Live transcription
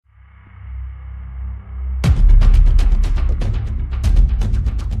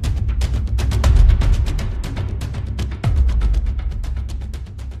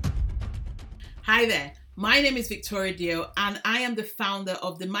Hi there. My name is Victoria Dio, and I am the founder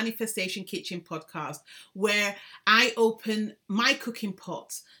of the Manifestation Kitchen podcast, where I open my cooking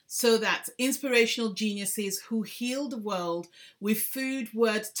pot so that inspirational geniuses who heal the world with food,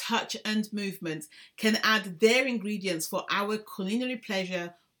 word, touch, and movement can add their ingredients for our culinary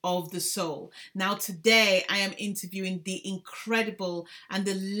pleasure of the soul. Now, today I am interviewing the incredible and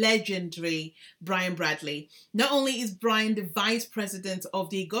the legendary Brian Bradley. Not only is Brian the vice president of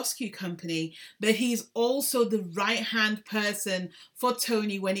the Egoscue Company, but he's also the right-hand person for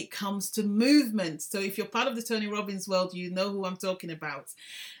Tony when it comes to movement. So if you're part of the Tony Robbins world, you know who I'm talking about.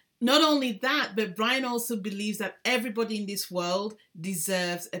 Not only that, but Brian also believes that everybody in this world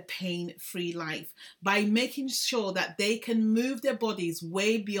deserves a pain-free life by making sure that they can move their bodies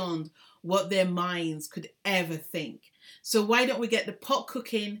way beyond what their minds could ever think. So why don't we get the pot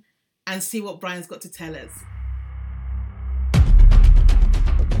cooking and see what Brian's got to tell us?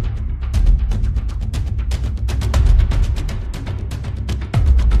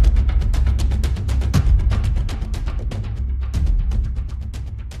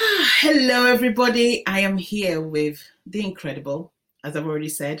 Hello, everybody. I am here with the incredible, as I've already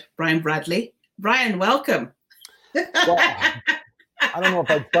said, Brian Bradley. Brian, welcome. Well, I don't know if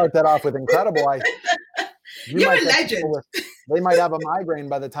I'd start that off with incredible. You're a legend. They might have a migraine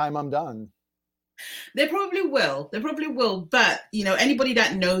by the time I'm done. They probably will. But, anybody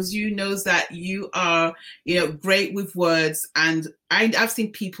that knows you knows that you are, great with words. And I've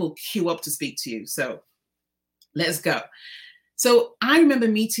seen people queue up to speak to you. So let's go. So I remember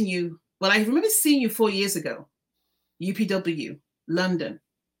meeting you. Well, I remember seeing you 4 years ago, UPW, London.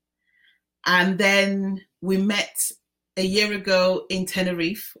 And then we met a year ago in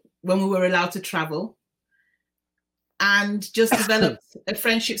Tenerife when we were allowed to travel and just developed a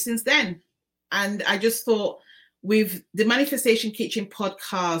friendship since then. And I just thought with the Manifestation Kitchen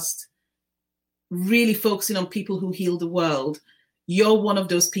podcast, really focusing on people who heal the world, you're one of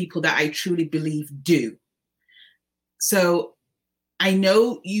those people that I truly believe do. So I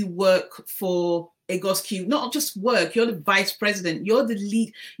know you work for Egoscue, not just work, you're the vice president, you're the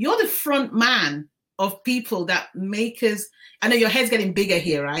lead, you're the front man of people that make us, I know your head's getting bigger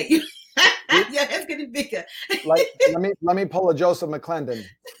here, right? Your head's getting bigger. Like, let me pull a Joseph McClendon.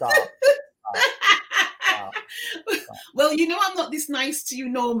 Stop. Well, I'm not this nice to you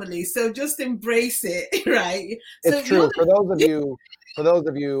normally, so just embrace it, right? It's true. For those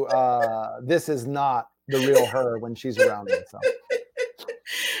of you, this is not the real her when she's around me. So.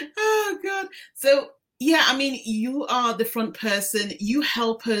 Oh God. So yeah, you are the front person. You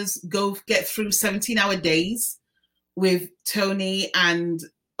help us get through 17-hour days with Tony and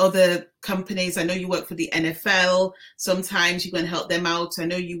other companies. I know you work for the NFL. Sometimes you go and help them out. I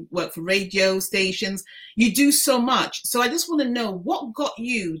know you work for radio stations. You do so much. So I just want to know what got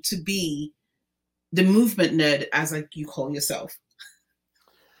you to be the movement nerd, as you call yourself.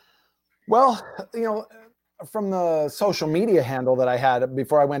 Well, from the social media handle that I had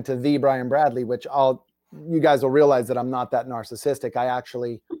before I went to the Brian Bradley, which you guys will realize that I'm not that narcissistic. I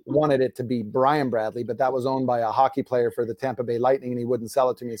actually wanted it to be Brian Bradley, but that was owned by a hockey player for the Tampa Bay Lightning and he wouldn't sell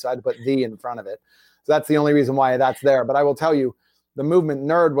it to me. So I had to put the in front of it. So that's the only reason why that's there. But I will tell you, the movement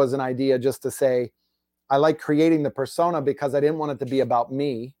nerd was an idea just to say, I like creating the persona because I didn't want it to be about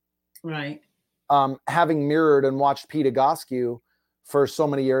me. Right. Having mirrored and watched Pete Egoscue for so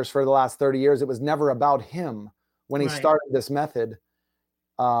many years, for the last 30 years, it was never about him. When he started this method,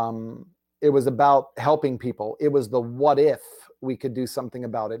 it was about helping people. It was the what if we could do something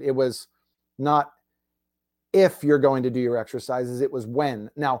about it. It was not if you're going to do your exercises, it was when.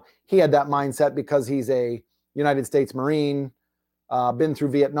 Now, he had that mindset because he's a United States Marine, been through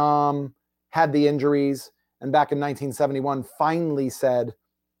Vietnam, had the injuries, and back in 1971 finally said,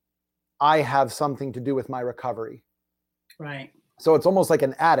 I have something to do with my recovery. Right. So it's almost like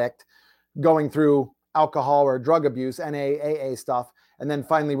an addict going through alcohol or drug abuse, NA, AA stuff, and then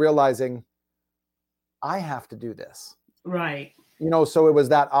finally realizing, I have to do this. Right. So it was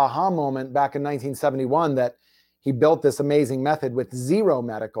that aha moment back in 1971 that he built this amazing method with zero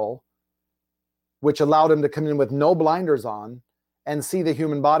medical, which allowed him to come in with no blinders on and see the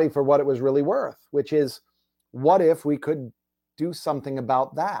human body for what it was really worth, which is, what if we could do something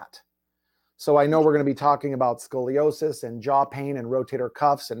about that? So I know we're going to be talking about scoliosis and jaw pain and rotator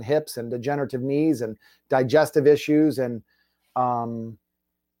cuffs and hips and degenerative knees and digestive issues and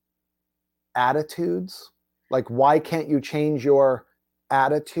attitudes. Like, why can't you change your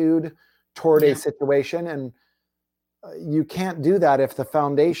attitude toward a situation? And you can't do that if the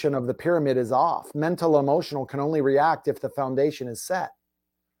foundation of the pyramid is off. Mental, emotional can only react if the foundation is set.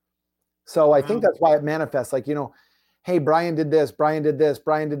 So I think that's why it manifests. Like, hey, Brian did this, Brian did this,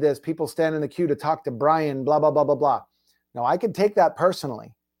 Brian did this. People stand in the queue to talk to Brian, blah, blah, blah, blah, blah. Now I could take that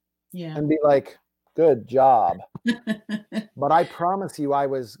personally and be like, good job. But I promise you, I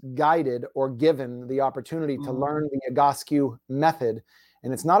was guided or given the opportunity to learn the Egoscue method.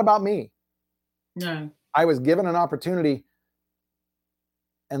 And it's not about me. No. I was given an opportunity.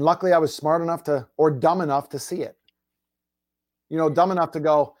 And luckily I was smart enough to, or dumb enough to see it. You know, dumb enough to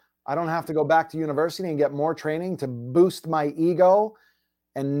go, I don't have to go back to university and get more training to boost my ego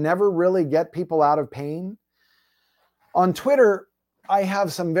and never really get people out of pain. On Twitter, I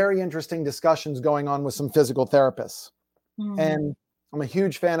have some very interesting discussions going on with some physical therapists. And I'm a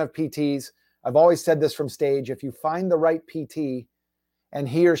huge fan of PTs. I've always said this from stage. If you find the right PT and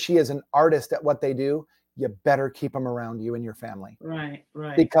he or she is an artist at what they do, you better keep them around you and your family. Right.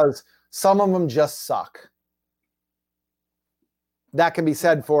 Because some of them just suck. That can be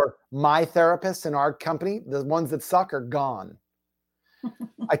said for my therapists in our company. The ones that suck are gone.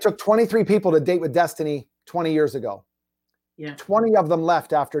 I took 23 people to Date with Destiny 20 years ago. Yeah. 20 of them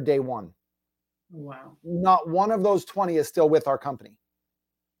left after day one. Wow. Not one of those 20 is still with our company.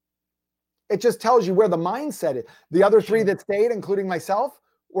 It just tells you where the mindset is. The other 3 that stayed, including myself,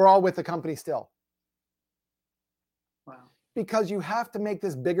 were all with the company still. Wow. Because you have to make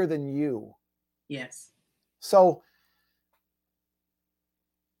this bigger than you. Yes. So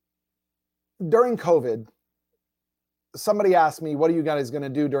during COVID, somebody asked me, what are you guys going to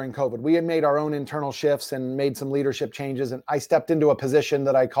do during COVID? We had made our own internal shifts and made some leadership changes. And I stepped into a position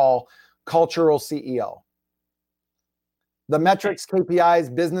that I call cultural CEO. The metrics,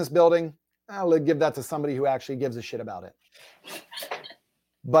 KPIs, business building, I'll give that to somebody who actually gives a shit about it.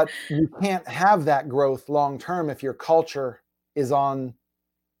 But you can't have that growth long-term if your culture is on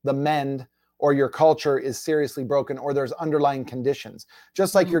the mend or your culture is seriously broken or there's underlying conditions.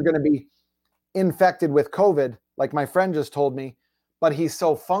 Just like you're going to be infected with COVID, like my friend just told me, but he's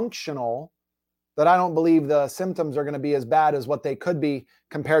so functional that I don't believe the symptoms are going to be as bad as what they could be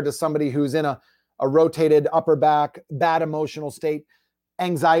compared to somebody who's in a rotated upper back, bad emotional state,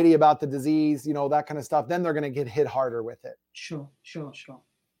 anxiety about the disease, you know, that kind of stuff. Then they're going to get hit harder with it. Sure.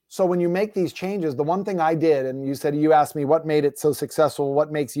 So when you make these changes, the one thing I did, and you asked me what made it so successful,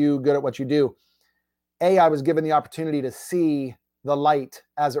 what makes you good at what you do. I was given the opportunity to see the light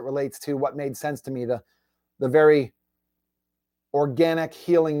as it relates to what made sense to me, the very organic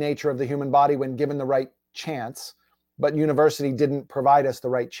healing nature of the human body when given the right chance. But university didn't provide us the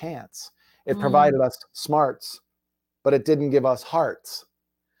right chance. It provided us smarts, but it didn't give us hearts.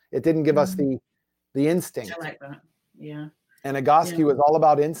 It didn't give us the instinct. I like that. Yeah. And Egoscue is all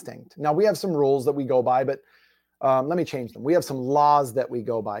about instinct. Now we have some rules that we go by, but let me change them. We have some laws that we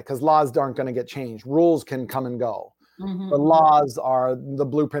go by because laws aren't going to get changed. Rules can come and go. The laws are the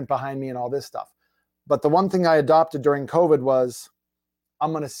blueprint behind me and all this stuff. But the one thing I adopted during COVID was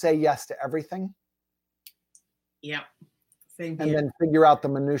I'm going to say yes to everything. Yeah. Same and here. then figure out the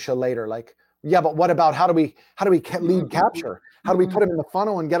minutia later. Like, yeah, but what about how do we lead capture? How do we put them in the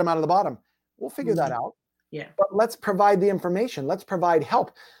funnel and get them out of the bottom? We'll figure that out. Yeah. But let's provide the information. Let's provide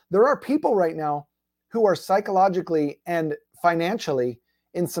help. There are people right now who are psychologically and financially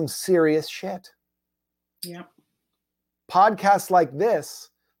in some serious shit. Yeah. Podcasts like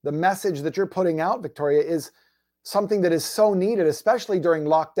this, the message that you're putting out, Victoria, is something that is so needed, especially during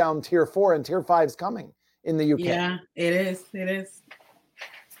lockdown tier 4 and tier 5's coming in the UK. Yeah, it is. It is.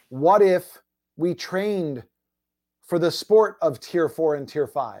 What if we trained for the sport of tier 4 and tier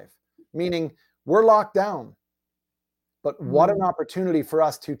 5? Meaning we're locked down, but what an opportunity for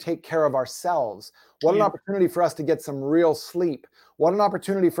us to take care of ourselves. What an opportunity for us to get some real sleep. What an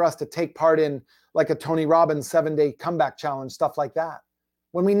opportunity for us to take part in like a Tony Robbins 7-day comeback challenge, stuff like that,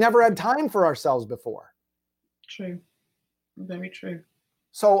 when we never had time for ourselves before. True. Very true.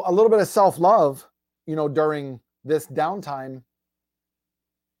 So a little bit of self-love, during this downtime.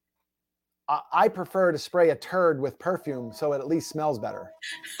 I prefer to spray a turd with perfume so it at least smells better.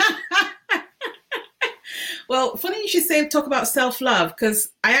 Well, funny you should talk about self-love, because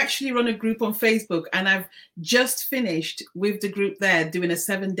I actually run a group on Facebook and I've just finished with the group there doing a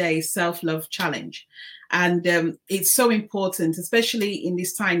 7-day self-love challenge. And it's so important, especially in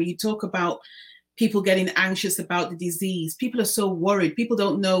this time. You talk about people getting anxious about the disease. People are so worried. People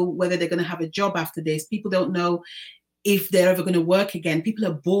don't know whether they're going to have a job after this. People don't know if they're ever going to work again. People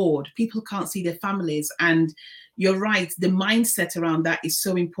are bored. People can't see their families. And you're right, the mindset around that is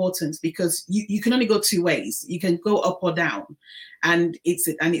so important, because you can only go two ways. You can go up or down, and it's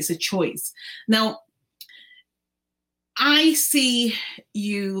a choice. Now, I see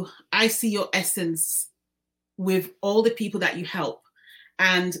your essence with all the people that you help.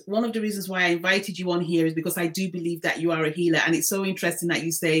 And one of the reasons why I invited you on here is because I do believe that you are a healer. And it's so interesting that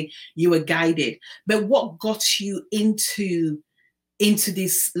you say you were guided. But what got you into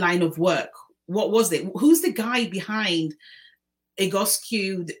this line of work? What was it? Who's the guy behind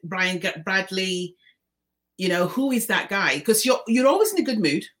Egoscue, Brian Bradley? You know, who is that guy? Because you're always in a good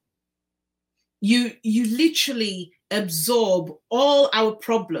mood. You literally absorb all our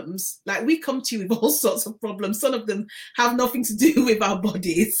problems. Like, we come to you with all sorts of problems. Some of them have nothing to do with our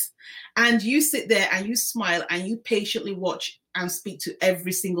bodies. And you sit there and you smile and you patiently watch and speak to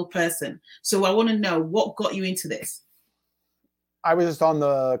every single person. So I want to know, what got you into this? I was just on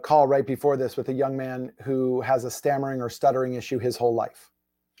the call right before this with a young man who has a stammering or stuttering issue his whole life.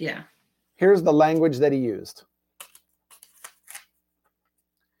 Yeah. Here's the language that he used.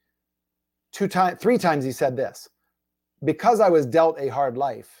 3 times he said this: because I was dealt a hard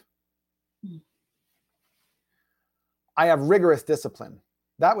life, I have rigorous discipline.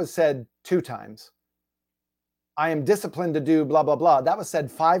 That was said 2 times. I am disciplined to do blah, blah, blah. That was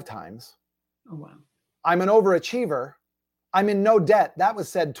said 5 times. Oh, wow. I'm an overachiever. I'm in no debt. That was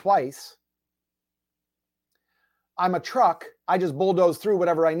said twice. I'm a truck. I just bulldoze through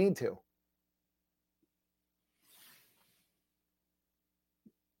whatever I need to.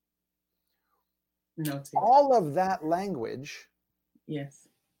 Noted. All of that language, yes,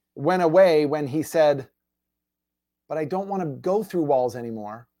 went away when he said, but I don't want to go through walls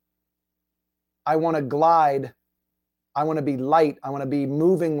anymore. I want to glide. I want to be light. I want to be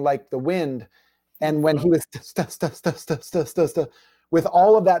moving like the wind. And when he was with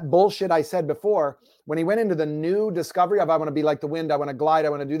all of that bullshit I said before, when he went into the new discovery of I want to be like the wind, I want to glide, I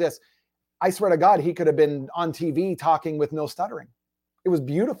want to do this, I swear to God, he could have been on TV talking with no stuttering. It was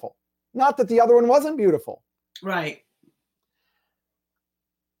beautiful. Not that the other one wasn't beautiful. Right.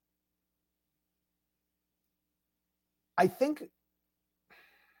 I think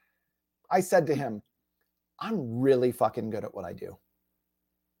I said to him, I'm really fucking good at what I do.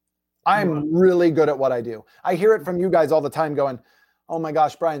 I'm really good at what I do. I hear it from you guys all the time going, oh my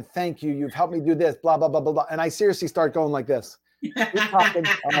gosh, Brian, thank you. You've helped me do this, blah, blah, blah, blah, blah. And I seriously start going like this. Keep talking.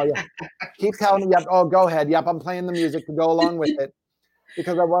 Oh, yeah. Keep telling me, yep. Oh, go ahead. Yep. I'm playing the music to go along with it.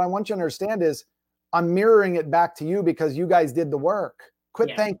 Because what I want you to understand is I'm mirroring it back to you because you guys did the work.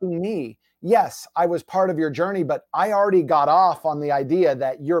 Quit thanking me. Yes, I was part of your journey, but I already got off on the idea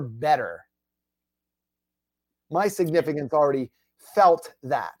that you're better. My significance already felt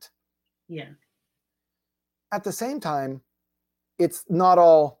that. Yeah. At the same time, it's not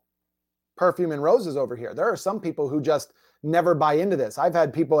all perfume and roses over here. There are some people who just never buy into this. I've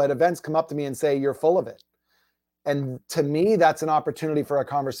had people at events come up to me and say, you're full of it. And to me, that's an opportunity for a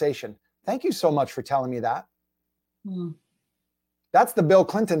conversation. Thank you so much for telling me that. That's the Bill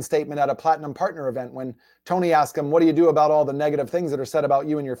Clinton statement at a Platinum Partner event when Tony asked him, what do you do about all the negative things that are said about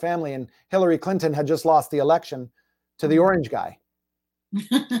you and your family? And Hillary Clinton had just lost the election to the orange guy.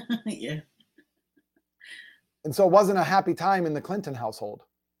 Yeah. And so it wasn't a happy time in the Clinton household.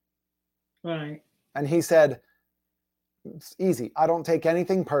 Right. And he said, it's easy. I don't take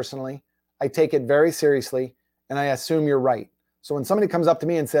anything personally. I take it very seriously. And I assume you're right. So when somebody comes up to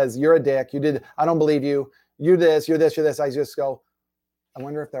me and says, you're a dick, I don't believe you, you're this, I just go, I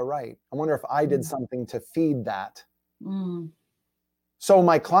wonder if they're right. I wonder if I did something to feed that. So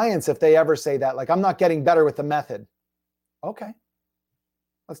my clients, if they ever say that, like, I'm not getting better with the method. Okay,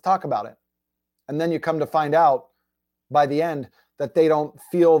 let's talk about it. And then you come to find out by the end that they don't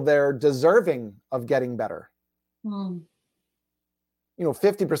feel they're deserving of getting better. 50%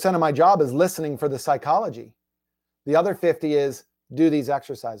 of my job is listening for the psychology. The other 50 is do these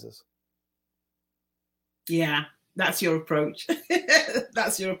exercises. Yeah, that's your approach.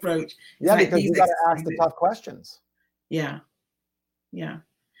 That's your approach. Yeah, like, because you got to ask the tough questions. Yeah. Yeah.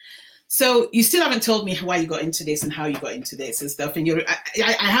 So you still haven't told me why you got into this and how you got into this and stuff. And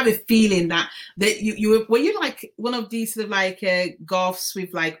I have a feeling that you were you like one of these sort of like goths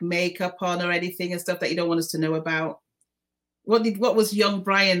with like makeup on or anything and stuff that you don't want us to know about? What was young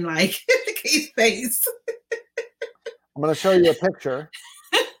Brian like? Look at his face. I'm going to show you a picture.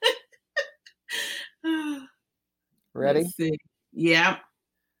 Ready? Yeah.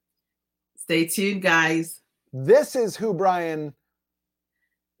 Stay tuned, guys. This is who Brian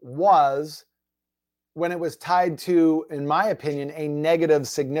was when it was tied to, in my opinion, a negative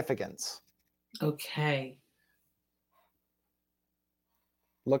significance. Okay.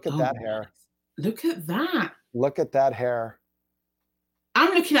 Look at that hair. Look at that. Look at that hair.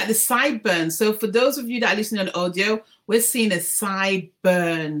 I'm looking at the sideburn. So for those of you that are listening on audio, we're seeing a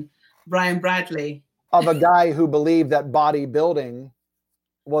sideburn, Brian Bradley. Of a guy who believed that bodybuilding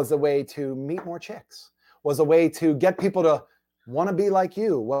was a way to meet more chicks, was a way to get people to want to be like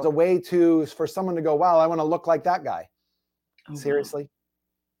you, was a way for someone to go, wow, I want to look like that guy. Oh, seriously. Wow.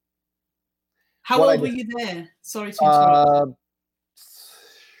 How old were you there? Sorry to interrupt.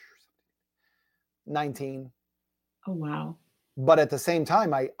 19. Oh, wow. But at the same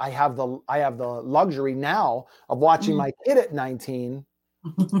time, I have the luxury now of watching my kid at 19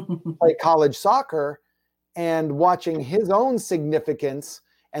 play college soccer and watching his own significance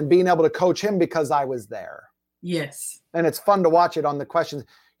and being able to coach him because I was there. Yes. And it's fun to watch it on the questions,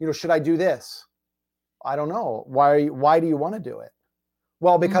 should I do this? I don't know. Why do you want to do it?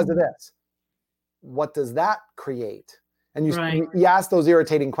 Well, because of this. What does that create? And you ask those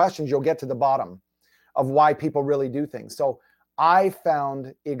irritating questions, you'll get to the bottom of why people really do things. So I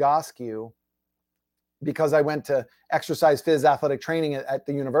found Egoscue because I went to exercise phys athletic training at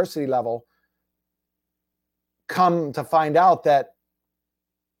the university level, come to find out that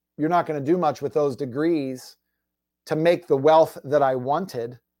you're not going to do much with those degrees to make the wealth that I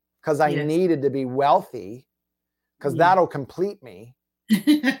wanted, because I needed to be wealthy, because that'll complete me.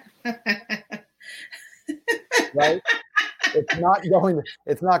 Right? It's not going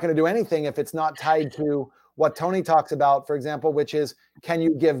to do anything if it's not tied to what Tony talks about, for example, which is, can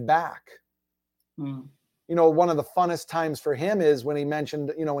you give back? One of the funnest times for him is when he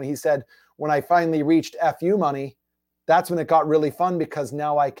mentioned, when he said, when I finally reached FU money, that's when it got really fun, because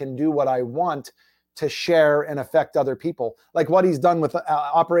now I can do what I want to share and affect other people. Like what he's done with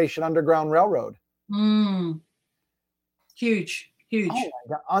Operation Underground Railroad. Huge. Oh my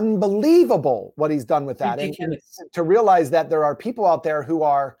God, unbelievable what he's done with that. And to realize that there are people out there who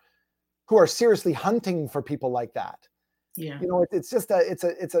are seriously hunting for people like that. Yeah.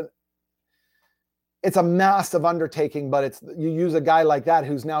 It's a massive undertaking, but you use a guy like that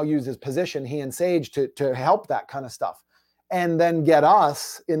who's now used his position, he and Sage, to help that kind of stuff, and then get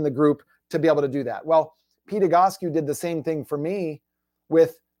us in the group to be able to do that. Well, Pete Egoscue did the same thing for me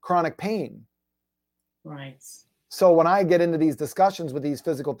with chronic pain. Right. So when I get into these discussions with these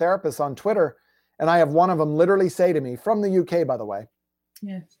physical therapists on Twitter, and I have one of them literally say to me, from the UK, by the way,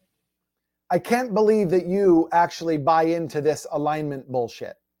 yes, I can't believe that you actually buy into this alignment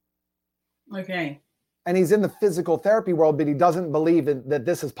bullshit. Okay. And he's in the physical therapy world, but he doesn't believe that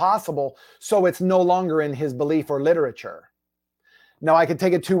this is possible. So it's no longer in his belief or literature. Now I could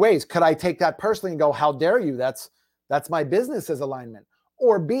take it two ways. Could I take that personally and go, how dare you? That's my business as alignment.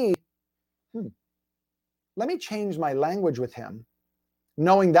 Or B, let me change my language with him,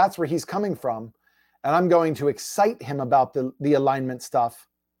 knowing that's where he's coming from. And I'm going to excite him about the alignment stuff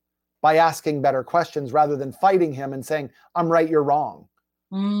by asking better questions rather than fighting him and saying, I'm right, you're wrong.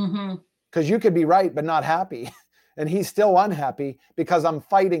 Because you could be right, but not happy. And he's still unhappy because I'm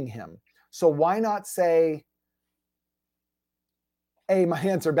fighting him. So why not say, hey, my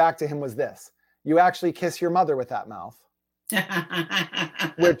answer back to him was this: you actually kiss your mother with that mouth,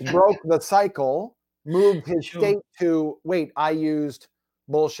 which broke the cycle, moved his state to, wait, I used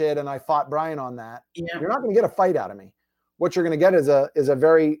bullshit and I fought Brian on that. Yeah. You're not going to get a fight out of me. What you're going to get is a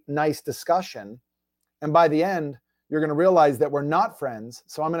very nice discussion. And by the end, you're going to realize that we're not friends.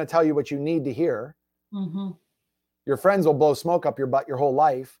 So I'm going to tell you what you need to hear. Your friends will blow smoke up your butt your whole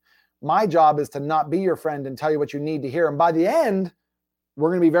life. My job is to not be your friend and tell you what you need to hear. And by the end, we're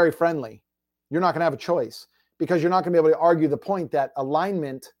going to be very friendly. You're not going to have a choice, because you're not going to be able to argue the point that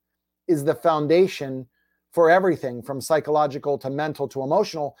alignment is the foundation for everything from psychological to mental to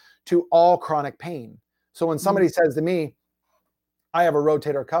emotional to all chronic pain. So when somebody says to me, I have a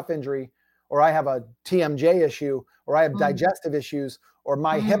rotator cuff injury, or I have a TMJ issue, or I have digestive issues, or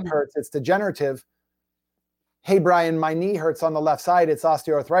my hip hurts, it's degenerative. Hey, Brian, my knee hurts on the left side, it's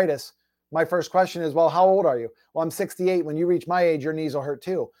osteoarthritis. My first question is, well, how old are you? Well, I'm 68. When you reach my age, your knees will hurt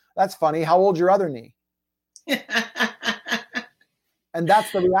too. That's funny. How old's your other knee? And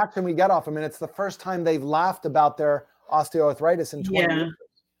that's the reaction we get off them. And it's the first time they've laughed about their osteoarthritis in 20 years.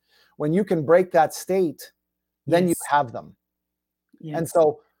 When you can break that state, then you have them. And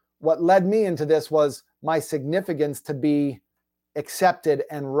so what led me into this was my significance to be accepted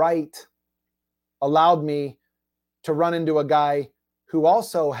and right allowed me to run into a guy who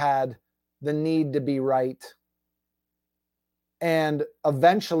also had the need to be right. And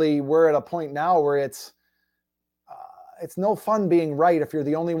eventually we're at a point now where it's no fun being right if you're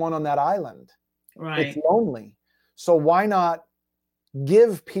the only one on that island. Right. It's lonely. So why not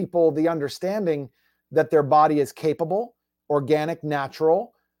give people the understanding that their body is capable, organic,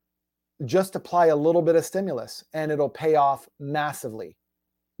 natural? Just apply a little bit of stimulus and it'll pay off massively,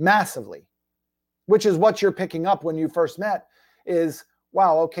 massively, which is what you're picking up when you first met is,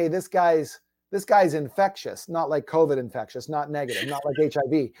 wow, okay, this guy's infectious, not like COVID infectious, not negative, not like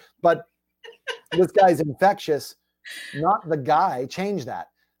HIV, but this guy's infectious not the guy, change that.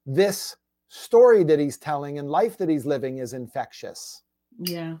 This story that he's telling and life that he's living is infectious.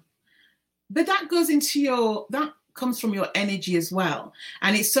 Yeah. But that goes into that comes from your energy as well.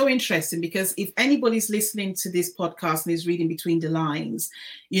 And it's so interesting because if anybody's listening to this podcast and is reading between the lines,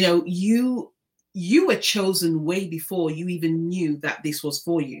 you were chosen way before you even knew that this was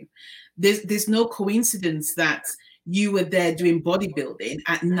for you. There's no coincidence that you were there doing bodybuilding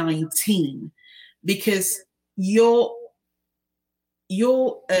at 19, because your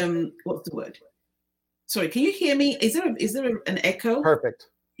what's the word? Sorry, can you hear me? Is there an echo? Perfect.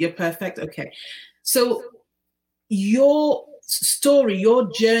 You're perfect. Okay. So your story,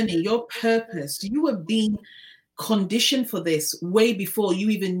 your journey, your purpose, you were being conditioned for this way before you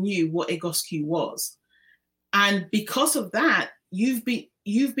even knew what Egoscue was. And because of that, you've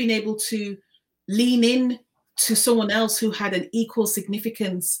been able to lean in to someone else who had an equal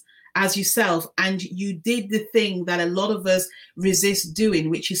significance as yourself. And you did the thing that a lot of us resist doing,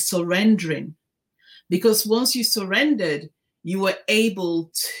 which is surrendering. Because once you surrendered, you were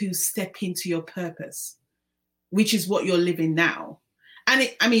able to step into your purpose, which is what you're living now. And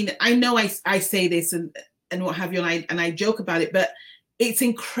I know I say this and what have you, and I joke about it, but it's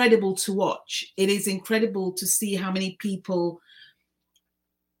incredible to watch. It is incredible to see how many people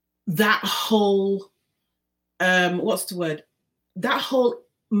that whole, what's the word? That whole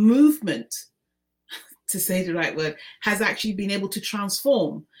movement, to say the right word, has actually been able to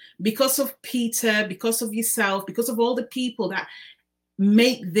transform because of Peter, because of yourself, because of all the people that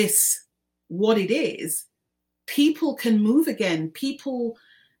make this what it is. People can move again. People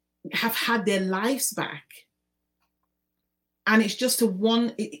have had their lives back. And it's just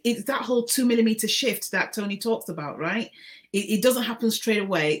it's that whole 2 millimeter shift that Tony talks about, right? It doesn't happen straight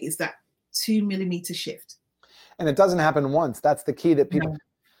away. It's that 2 millimeter shift. And it doesn't happen once. That's the key that people,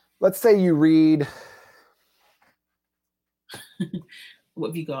 let's say you read. What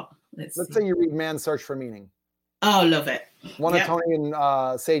have you got? Let's say you read Man's Search for Meaning. Oh, love it. One of Tony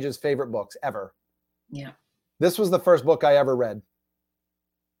and Sage's favorite books ever. Yeah. This was the first book I ever read.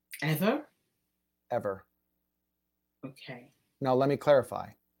 Ever? Ever. Okay. Now, let me clarify.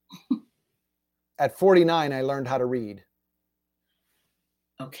 At 49, I learned how to read.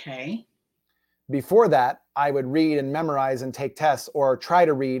 Okay. Before that, I would read and memorize and take tests, or try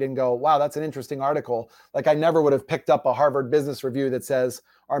to read and go, wow, that's an interesting article. Like, I never would have picked up a Harvard Business Review that says,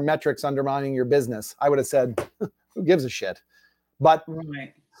 "Are metrics undermining your business?" I would have said, who gives a shit? But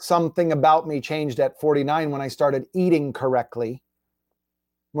something about me changed at 49 when I started eating correctly,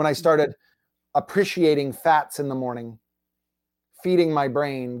 when I started appreciating fats in the morning, feeding my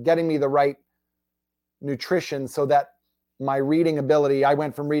brain, getting me the right nutrition so that my reading ability, I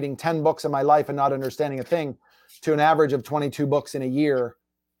went from reading 10 books in my life and not understanding a thing to an average of 22 books in a year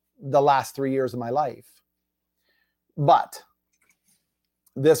the last 3 years of my life. But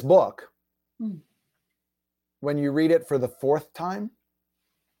this book, when you read it for the fourth time,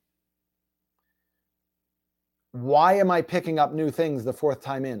 why am I picking up new things the fourth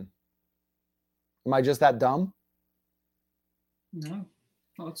time in? Am I just that dumb? No,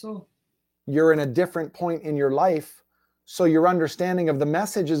 not at all. You're in a different point in your life, so your understanding of the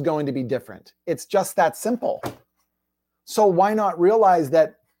message is going to be different. It's just that simple. So why not realize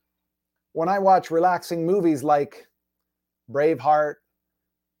that when I watch relaxing movies like Braveheart,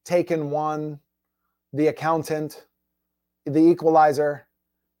 Taken 1, The Accountant, The Equalizer,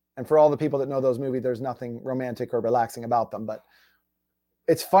 and for all the people that know those movies, there's nothing romantic or relaxing about them, but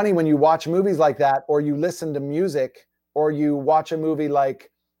it's funny when you watch movies like that, or you listen to music, or you watch a movie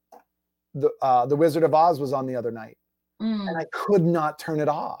like The Wizard of Oz was on the other night, and I could not turn it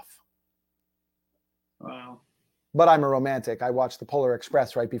off. Wow. But I'm a romantic. I watched The Polar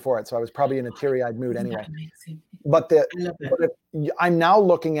Express right before it, so I was probably in a teary-eyed mood anyway. But I'm now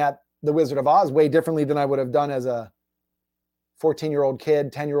looking at The Wizard of Oz way differently than I would have done as a 14-year-old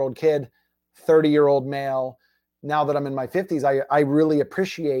kid, 10-year-old kid, 30-year-old male. Now that I'm in my 50s, I really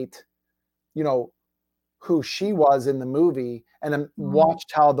appreciate, who she was in the movie, and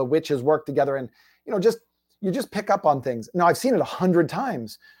watched how the witches work together. And, you just pick up on things. Now, I've seen it 100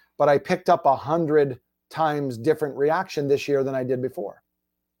 times, but I picked up 100 times different reaction this year than I did before.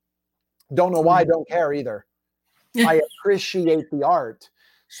 Don't know why, don't care either. I appreciate the art.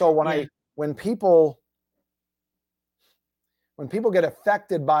 So when people get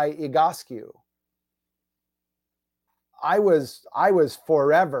affected by Egoscue, I was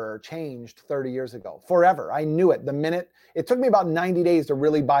forever changed 30 years ago. Forever. I knew it the minute. It took me about 90 days to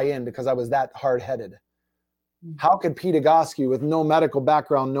really buy in because I was that hard-headed. How could Pete Egoscue, with no medical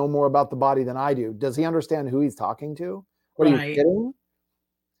background, know more about the body than I do? Does he understand who he's talking to? What are you kidding?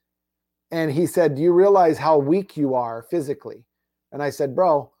 And he said, do you realize how weak you are physically? And I said,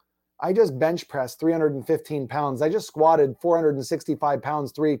 bro, I just bench pressed 315 pounds. I just squatted 465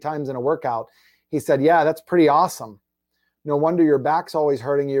 pounds 3 times in a workout. He said, yeah, that's pretty awesome. No wonder your back's always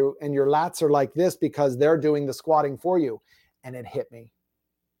hurting you and your lats are like this because they're doing the squatting for you. And it hit me.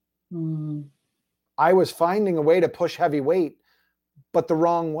 Mm. I was finding a way to push heavy weight, but the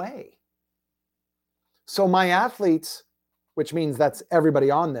wrong way. So my athletes, which means that's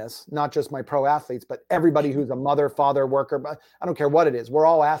everybody on this, not just my pro athletes, but everybody who's a mother, father, worker, I don't care what it is. We're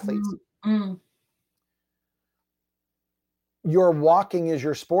all athletes. Mm. Your walking is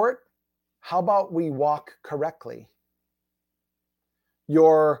your sport. How about we walk correctly?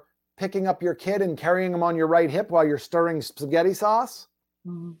 You're picking up your kid and carrying them on your right hip while you're stirring spaghetti sauce.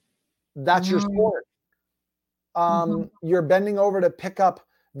 Mm. That's your sport. You're bending over to pick up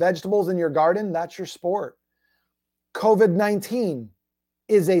vegetables in your garden. That's your sport. COVID-19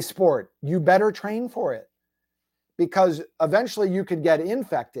 is a sport. You better train for it because eventually you could get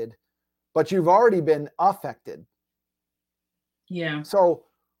infected, but you've already been affected. Yeah. So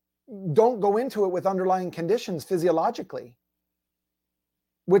don't go into it with underlying conditions physiologically,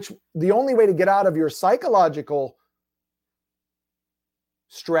 which the only way to get out of your psychological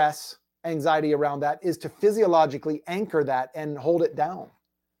stress, anxiety around that is to physiologically anchor that and hold it down.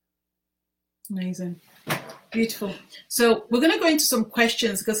 Amazing. Beautiful. So we're going to go into some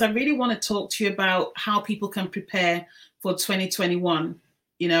questions because I really want to talk to you about how people can prepare for 2021.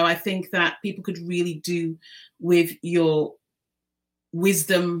 You know, I think that people could really do with your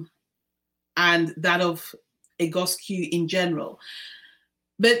wisdom and that of Egoscue in general.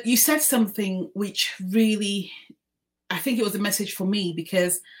 But you said something which really, I think it was a message for me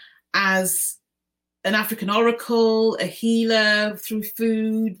because as an African oracle, a healer through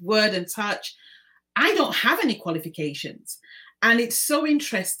food, word and touch, I don't have any qualifications. And it's so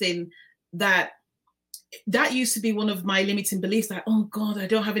interesting that that used to be one of my limiting beliefs, that, oh God, I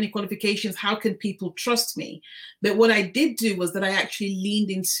don't have any qualifications. How can people trust me? But what I did do was that I actually leaned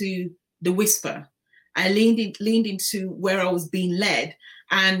into the whisper. I leaned into where I was being led.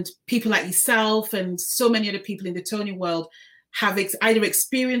 And people like yourself and so many other people in the Tony world have either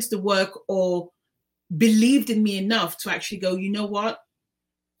experienced the work or believed in me enough to actually go, you know what?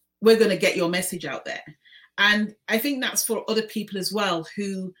 We're going to get your message out there. And I think that's for other people as well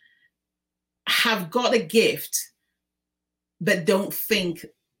who have got a gift but don't think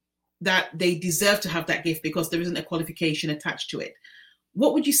that they deserve to have that gift because there isn't a qualification attached to it.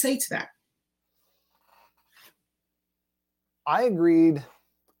 What would you say to that? I agreed.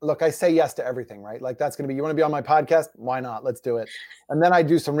 Look, I say yes to everything, right? Like that's going to be, you want to be on my podcast? Why not? Let's do it. And then I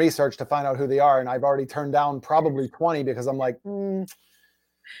do some research to find out who they are. And I've already turned down probably 20 because I'm like, you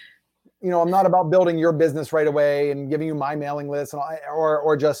know, I'm not about building your business right away and giving you my mailing list and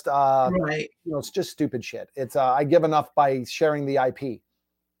or just, right. You know, it's just stupid shit. It's, I give enough by sharing the IP.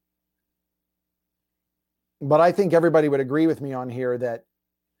 But I think everybody would agree with me on here that,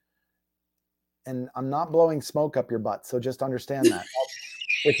 and I'm not blowing smoke up your butt. So just understand that.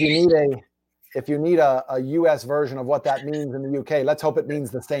 If you need a US version of what that means in the UK, let's hope it means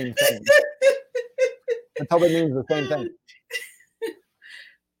the same thing. Let's hope it means the same thing.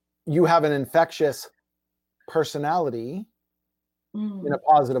 You have an infectious personality in a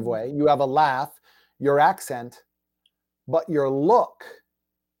positive way. You have a laugh, your accent, but your look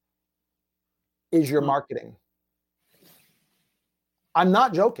is your marketing. I'm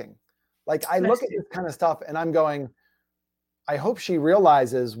not joking. Like I look at this kind of stuff and I'm going, I hope she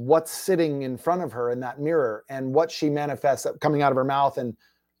realizes what's sitting in front of her in that mirror and what she manifests coming out of her mouth and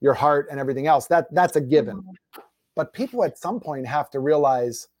your heart and everything else. That's a given. But people at some point have to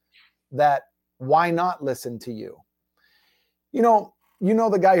realize that why not listen to you? You know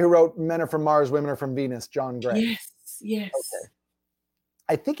the guy who wrote Men Are From Mars, Women Are From Venus, John Gray. Yes. Okay.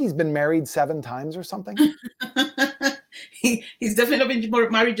 I think he's been married 7 times or something. He's definitely not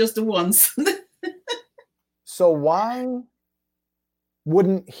been married just the once. So why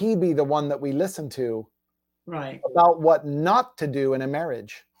wouldn't he be the one that we listen to about what not to do in a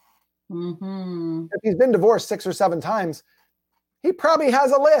marriage? If he's been divorced 6 or 7 times, he probably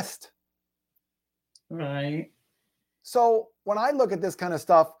has a list. Right. So when I look at this kind of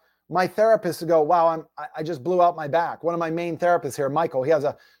stuff, my therapists go, wow, I just blew out my back. One of my main therapists here, Michael, he has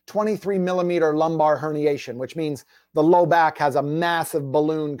a 23 millimeter lumbar herniation, which means the low back has a massive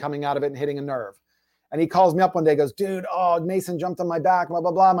balloon coming out of it and hitting a nerve. And he calls me up one day, goes, dude, oh, Mason jumped on my back, blah,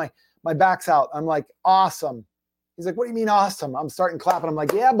 blah, blah. My back's out. I'm like, awesome. He's like, what do you mean awesome? I'm starting clapping. I'm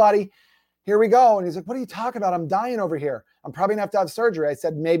like, yeah, buddy, here we go. And he's like, what are you talking about? I'm dying over here. I'm probably gonna have to have surgery. I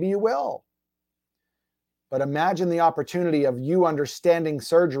said, maybe you will. But imagine the opportunity of you understanding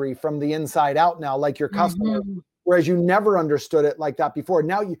surgery from the inside out now, like your customer, whereas you never understood it like that before.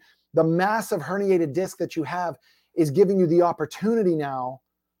 Now the massive herniated disc that you have is giving you the opportunity now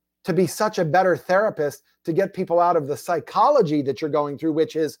to be such a better therapist, to get people out of the psychology that you're going through,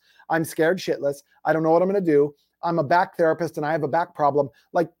 which is, I'm scared shitless. I don't know what I'm going to do. I'm a back therapist and I have a back problem.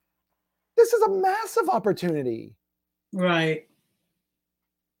 Like, this is a massive opportunity. Right.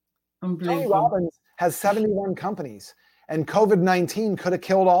 Tony Robbins has 71 companies, and COVID-19 could have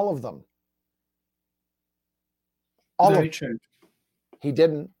killed all of them. Very true. He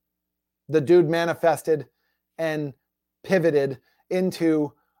didn't. The dude manifested and pivoted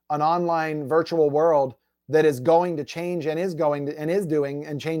into an online virtual world that is going to change and is going to, and is doing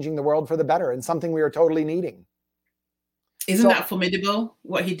and changing the world for the better, and something we are totally needing. Isn't that formidable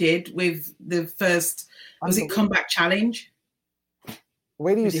what he did with the first, was it Comeback Challenge?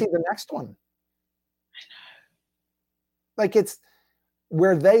 Wait till you see the next one. I know. Like, it's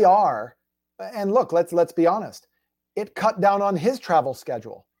where they are. And look, let's be honest. It cut down on his travel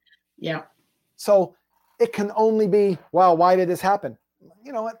schedule. Yeah. So it can only be, wow, why did this happen?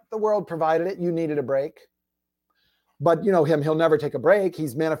 You know what? The world provided it. You needed a break. But you know him, he'll never take a break.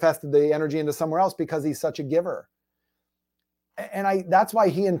 He's manifested the energy into somewhere else because he's such a giver. And that's why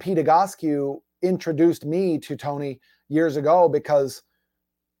he and Pete Egoscue introduced me to Tony years ago, because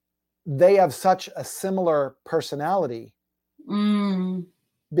they have such a similar personality.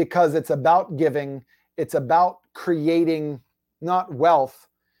 Because it's about giving, it's about creating not wealth,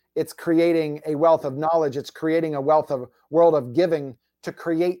 it's creating a wealth of knowledge, it's creating a world of giving to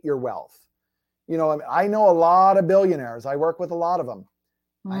create your wealth. You know, I know a lot of billionaires. I work with a lot of them.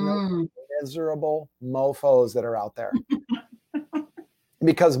 I know miserable mofos that are out there.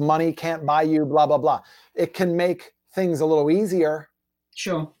 Because money can't buy you blah, blah, blah. It can make things a little easier.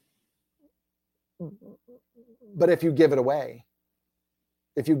 Sure. But if you give it away,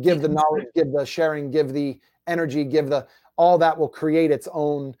 if you give the knowledge, give the sharing, give the energy, all that will create its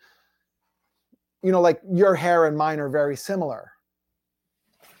own, you know, like your hair and mine are very similar,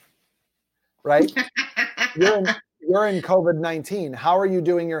 right? You're in COVID-19. How are you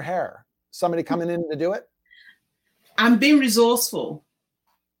doing your hair? Somebody coming in to do it? I'm being resourceful.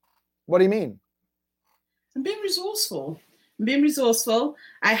 What do you mean? I'm being resourceful.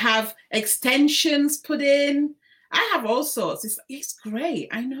 I have extensions put in. I have all sorts. It's great.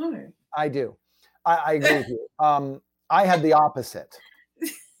 I know. I do. I agree with you. I had the opposite.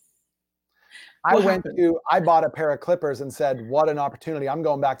 I bought a pair of clippers and said, what an opportunity. I'm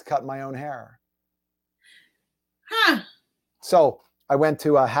going back to cut my own hair. Huh. So I went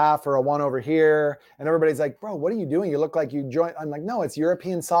to a half or a one over here, and everybody's like, bro, what are you doing? You look like you joined. I'm like, no, it's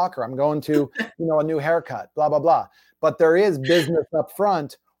European soccer. I'm going to, a new haircut, blah, blah, blah. But there is business up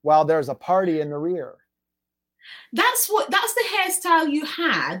front while there's a party in the rear. That's the hairstyle you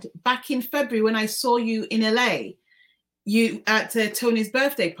had back in February when I saw you in LA, you at Tony's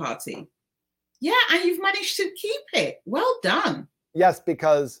birthday party. Yeah, and you've managed to keep it. Well done. Yes,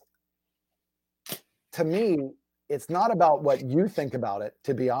 because to me, it's not about what you think about it,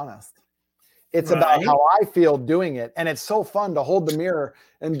 to be honest. It's about how I feel doing it. And it's so fun to hold the mirror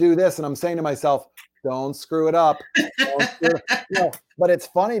and do this. And I'm saying to myself, don't screw it up. But it's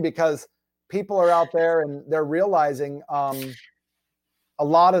funny because people are out there and they're realizing a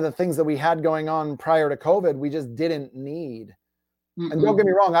lot of the things that we had going on prior to COVID, we just didn't need. And don't get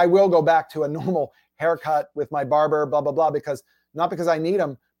me wrong, I will go back to a normal haircut with my barber, blah, blah, blah, not because I need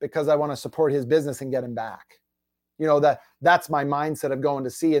him, because I want to support his business and get him back. You know, that's my mindset of going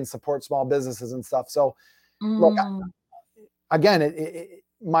to see and support small businesses and stuff. So look, again,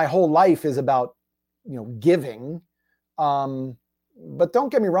 my whole life is about, giving. But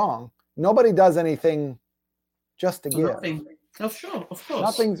don't get me wrong. Nobody does anything just to give. Nothing. Oh, sure, of course.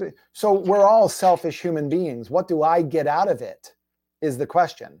 Nothing's. So we're all selfish human beings. What do I get out of it is the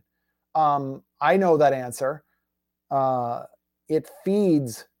question. I know that answer. It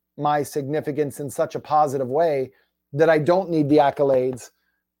feeds my significance in such a positive way that I don't need the accolades.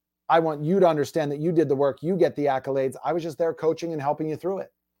 I want you to understand that you did the work. You get the accolades. I was just there coaching and helping you through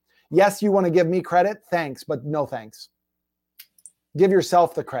it. Yes, you want to give me credit. Thanks, but no thanks. Give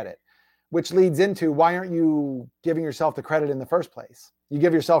yourself the credit, which leads into, why aren't you giving yourself the credit in the first place? You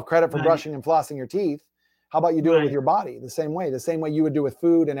give yourself credit for brushing and flossing your teeth. How about you do it with your body the same way you would do with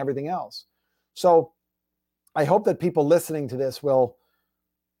food and everything else? So I hope that people listening to this will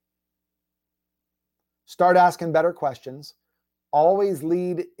start asking better questions. Always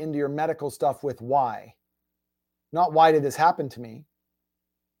lead into your medical stuff with why. Not why did this happen to me?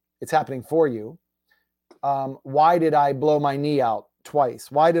 It's happening for you. Why did I blow my knee out twice?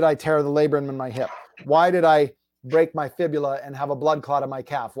 Why did I tear the labrum in my hip? Why did I break my fibula and have a blood clot in my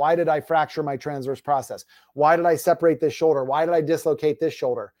calf? Why did I fracture my transverse process? Why did I separate this shoulder? Why did I dislocate this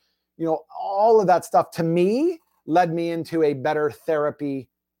shoulder? You know, all of that stuff to me led me into a better therapy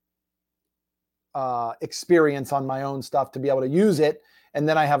experience on my own stuff to be able to use it. And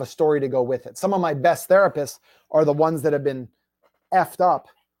then I have a story to go with it. Some of my best therapists are the ones that have been effed up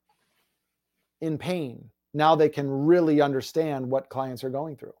in pain. Now they can really understand what clients are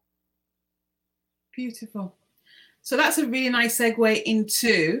going through. Beautiful. So that's a really nice segue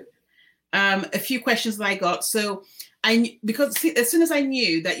into a few questions that I got. So because as soon as I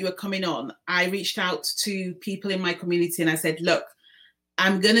knew that you were coming on, I reached out to people in my community and I said, look,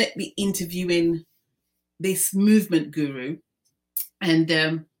 I'm going to be interviewing this movement guru. And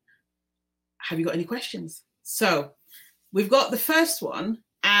have you got any questions? So we've got the first one.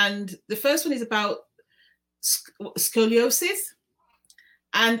 And the first one is about scoliosis.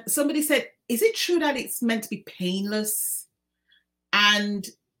 And somebody said, is it true that it's meant to be painless? And,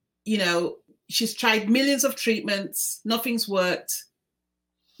 you know, she's tried millions of treatments. Nothing's worked.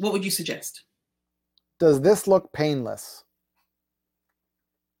 What would you suggest? Does this look painless?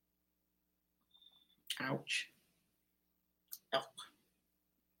 Ouch. Oh,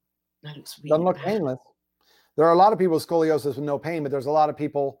 that looks really Doesn't look bad. painless. There are a lot of people with scoliosis with no pain, but there's a lot of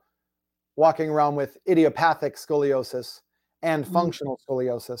people walking around with idiopathic scoliosis and functional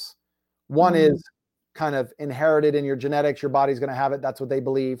scoliosis. One is kind of inherited in your genetics. Your body's going to have it. That's what they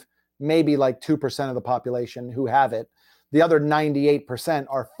believe. Maybe like 2% of the population who have it. The other 98%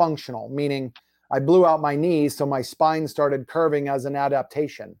 are functional, meaning I blew out my knees, so my spine started curving as an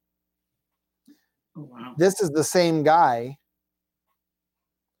adaptation. Oh, wow. This is the same guy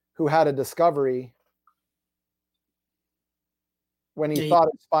who had a discovery when he thought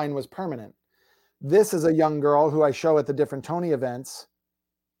his spine was permanent. This is a young girl who I show at the different Tony events.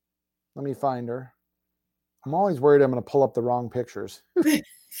 Let me find her. I'm always worried I'm going to pull up the wrong pictures.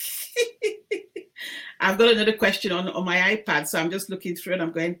 I've got another question on my iPad, so I'm just looking through and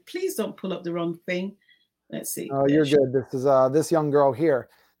I'm going, please don't pull up the wrong thing. Let's see. Oh, you're good. This is this young girl here.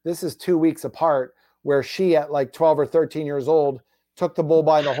 This is 2 weeks apart, where she at like 12 or 13 years old took the bull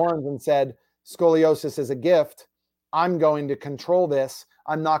by the horns and said, scoliosis is a gift. I'm going to control this.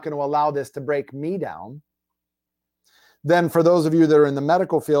 I'm not going to allow this to break me down. Then for those of you that are in the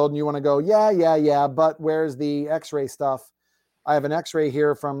medical field and you want to go, yeah, but where's the x-ray stuff? I have an x-ray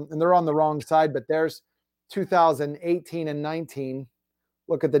here from, and they're on the wrong side, but there's 2018 and 19.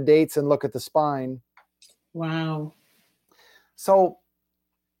 Look at the dates and look at the spine. Wow. So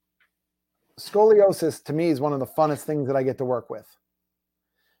scoliosis to me is one of the funnest things that I get to work with,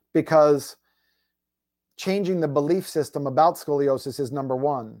 because changing the belief system about scoliosis is number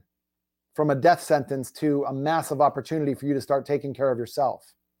one. From a death sentence to a massive opportunity for you to start taking care of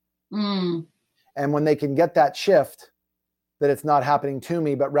yourself. And when they can get that shift, that it's not happening to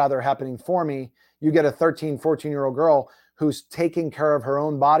me, but rather happening for me, you get a 13, 14-year-old girl who's taking care of her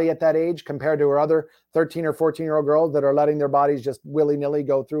own body at that age compared to her other 13 or 14-year-old girls that are letting their bodies just willy-nilly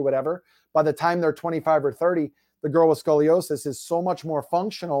go through whatever. By the time they're 25 or 30, the girl with scoliosis is so much more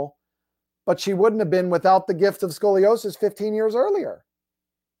functional, but she wouldn't have been without the gift of scoliosis 15 years earlier.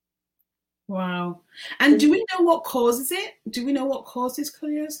 Wow. And do we know what causes it? Do we know what causes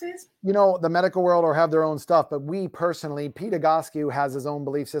scoliosis? You know, the medical world will have their own stuff, but we personally, Pete Egoscue has his own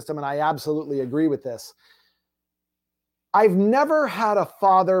belief system, and I absolutely agree with this. I've never had a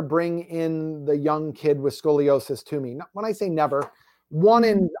father bring in the young kid with scoliosis to me. When I say never, 1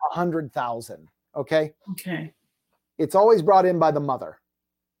 in 100,000, okay? Okay. It's always brought in by the mother.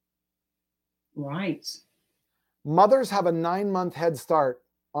 Right. Mothers have a 9-month head start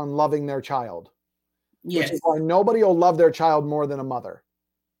on loving their child. Yes. Which is why nobody will love their child more than a mother.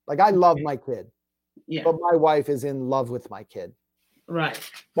 Like, I love my kid. Yeah. But my wife is in love with my kid. Right.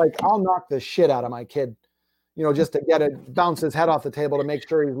 Like, I'll knock the shit out of my kid, you know, just to get it, bounce his head off the table to make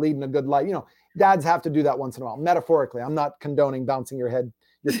sure he's leading a good life. You know, dads have to do that once in a while. Metaphorically, I'm not condoning bouncing your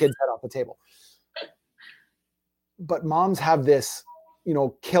kid's head off the table. But moms have this, you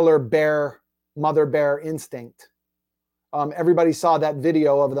know, killer bear, mother bear instinct. Everybody saw that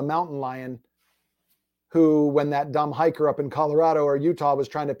video of the mountain lion who, when that dumb hiker up in Colorado or Utah was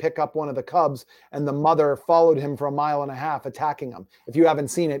trying to pick up one of the cubs, and the mother followed him for 1.5 miles attacking him. If you haven't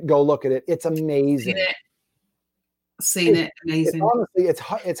seen it, go look at it. It's amazing. Seen it. Amazing. It's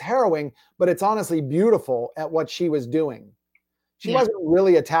honestly, it's harrowing, but it's honestly beautiful at what she was doing. She wasn't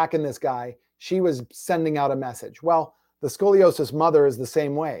really attacking this guy. She was sending out a message. Well, the scoliosis mother is the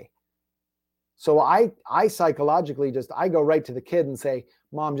same way. So I psychologically I go right to the kid and say,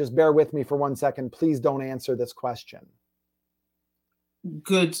 Mom, just bear with me for 1 second. Please don't answer this question.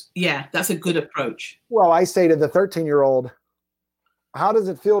 Good. Yeah, that's a good approach. Well, I say to the 13-year-old, how does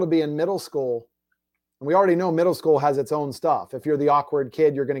it feel to be in middle school? And we already know middle school has its own stuff. If you're the awkward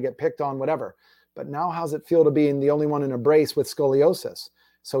kid, you're going to get picked on, whatever. But now how's it feel to be the only one in a brace with scoliosis?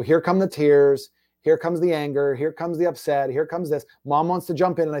 So here come the tears. Here comes the anger. Here comes the upset. Here comes this. Mom wants to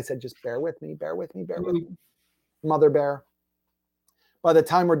jump in. And I said, just bear with me, bear with me, bear with me. Mother bear. By the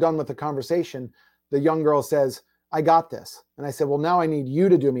time we're done with the conversation, the young girl says, I got this. And I said, well, now I need you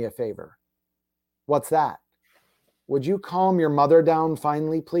to do me a favor. What's that? Would you calm your mother down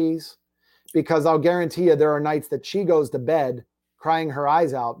finally, please? Because I'll guarantee you there are nights that she goes to bed crying her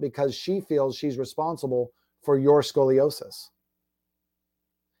eyes out because she feels she's responsible for your scoliosis.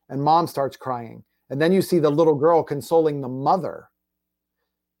 And mom starts crying. And then you see the little girl consoling the mother.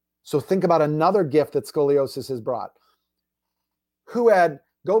 So think about another gift that scoliosis has brought.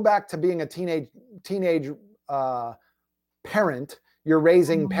 Go back to being a teenage parent. You're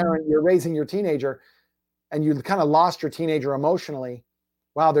raising your teenager, and you kind of lost your teenager emotionally.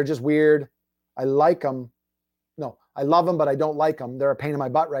 Wow, they're just weird. I like them. No, I love them, but I don't like them. They're a pain in my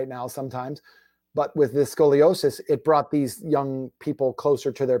butt right now sometimes. But with this scoliosis, it brought these young people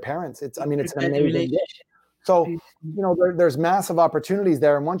closer to their parents. It's an amazing gift. So, there's massive opportunities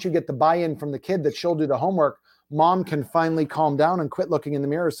there. And once you get the buy-in from the kid that she'll do the homework, mom can finally calm down and quit looking in the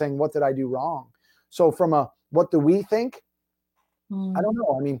mirror saying, what did I do wrong? So from what do we think? I don't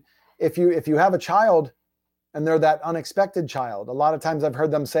know. I mean, if you have a child and they're that unexpected child, a lot of times I've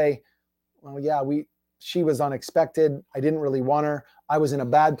heard them say, well, yeah, she was unexpected. I didn't really want her. I was in a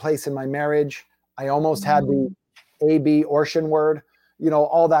bad place in my marriage. I almost had the A-B Orshin word,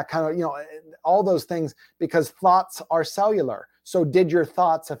 all that kind of, all those things, because thoughts are cellular. So did your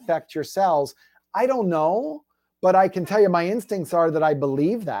thoughts affect your cells? I don't know, but I can tell you my instincts are that I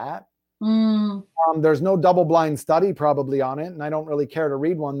believe that. There's no double-blind study probably on it, and I don't really care to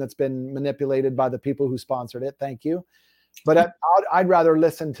read one that's been manipulated by the people who sponsored it. Thank you. But I'd rather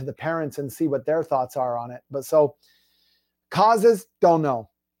listen to the parents and see what their thoughts are on it. But so causes, don't know.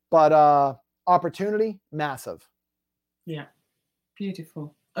 But opportunity, massive. Yeah.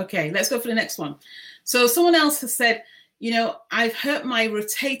 Beautiful. Okay, let's go for the next one. So someone else has said, I've hurt my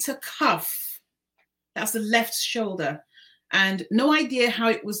rotator cuff. That's the left shoulder. And no idea how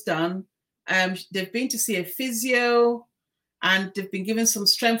it was done. They've been to see a physio and they've been given some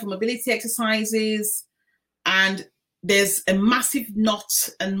strength and mobility exercises. And there's a massive knot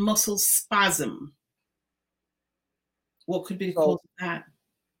and muscle spasm. What could be the cause of that?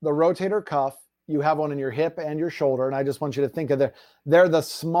 The rotator cuff, you have one in your hip and your shoulder. And I just want you to think of they're the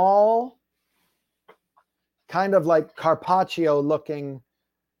small, kind of like Carpaccio looking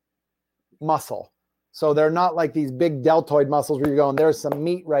muscle. So they're not like these big deltoid muscles where you're going, there's some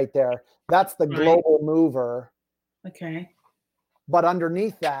meat right there. That's the global mover. Okay. But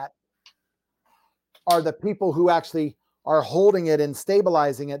underneath that are the people who actually are holding it and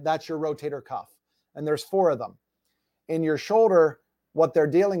stabilizing it. That's your rotator cuff. And there's 4 of them. In your shoulder, what they're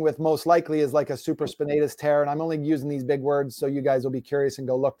dealing with most likely is like a supraspinatus tear. And I'm only using these big words so you guys will be curious and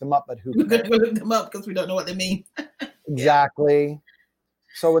go look them up. But who cares? We're going to look them up because we don't know what they mean. Exactly.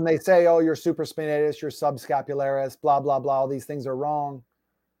 So when they say, oh, you're supraspinatus, you're subscapularis, blah, blah, blah, all these things are wrong,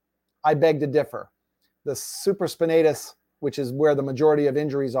 I beg to differ. The supraspinatus, which is where the majority of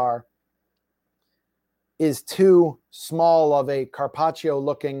injuries are, is too small of a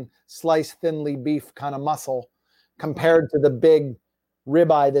Carpaccio-looking, sliced thinly beef kind of muscle compared to the big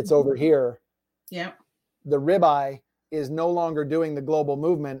ribeye that's over here. Yeah. The ribeye is no longer doing the global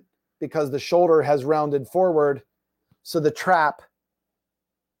movement because the shoulder has rounded forward. So the trap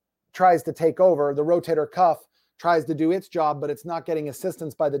tries to take over. The rotator cuff tries to do its job, but it's not getting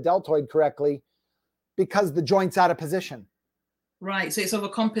assistance by the deltoid correctly because the joint's out of position. Right. So it's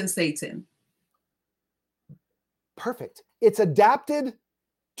overcompensating. Perfect. It's adapted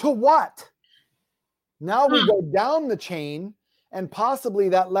to what? Now we go down the chain, and possibly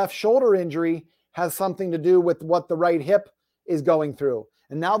that left shoulder injury has something to do with what the right hip is going through.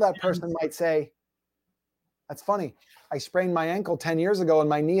 And now that person might say, that's funny. I sprained my ankle 10 years ago and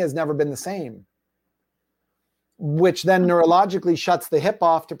my knee has never been the same, which then neurologically shuts the hip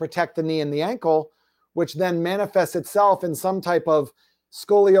off to protect the knee and the ankle, which then manifests itself in some type of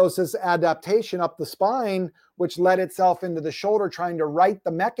scoliosis adaptation up the spine, which led itself into the shoulder trying to right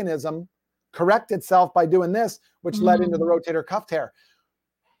the mechanism, correct itself by doing this, which led into the rotator cuff tear.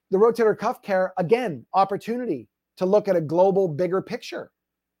 The rotator cuff tear, again, opportunity to look at a global, bigger picture.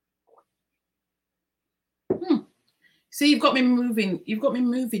 So you've got me moving. You've got me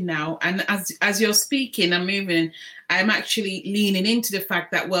moving now. And as you're speaking, I'm moving. I'm actually leaning into the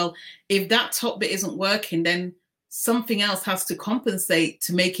fact that, well, if that top bit isn't working, then something else has to compensate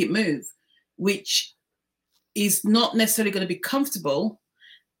to make it move, which is not necessarily going to be comfortable,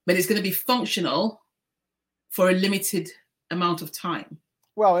 but it's going to be functional for a limited amount of time.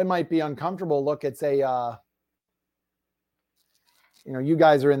 Well, it might be uncomfortable. Look, it's a, you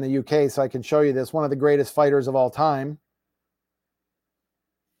guys are in the UK, so I can show you this. One of the greatest fighters of all time.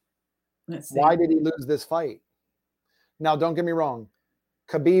 Let's see. Why did he lose this fight? Now, don't get me wrong.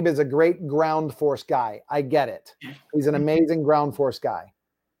 Khabib is a great ground force guy. I get it. He's an amazing ground force guy.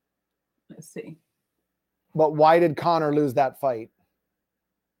 Let's see. But why did Conor lose that fight?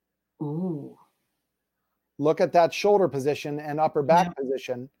 Ooh. Look at that shoulder position and upper back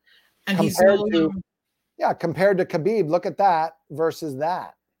position. And compared to Khabib, look at that versus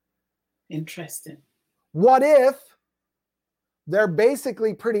that. Interesting. What if they're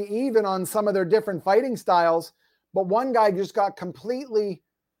basically pretty even on some of their different fighting styles, but one guy just got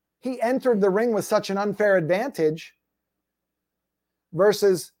he entered the ring with such an unfair advantage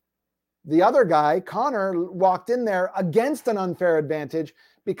versus the other guy, Conor, walked in there against an unfair advantage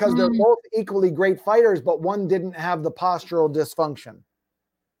because they're both equally great fighters, but one didn't have the postural dysfunction.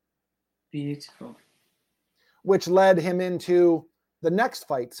 Beautiful. Which led him into the next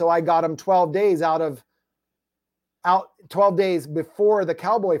fight. So I got him 12 days 12 days before the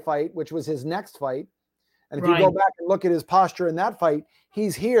Cowboy fight, which was his next fight. And if you go back and look at his posture in that fight,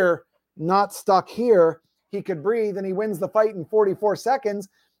 he's here, not stuck here. He could breathe, and he wins the fight in 44 seconds.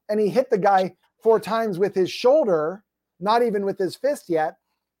 And he hit the guy 4 times with his shoulder, not even with his fist yet.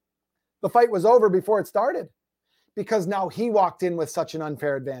 The fight was over before it started because now he walked in with such an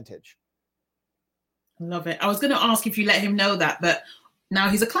unfair advantage. Love it. I was going to ask if you let him know that, but now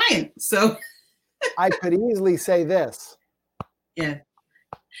he's a client. So I could easily say this. Yeah,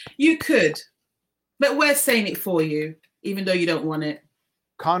 you could, but we're saying it for you, even though you don't want it.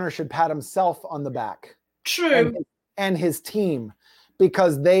 Conor should pat himself on the back. True. And his team,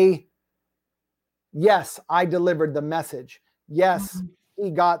 because yes, I delivered the message. Yes, he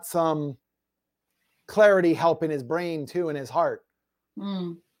got some clarity help in his brain too, in his heart.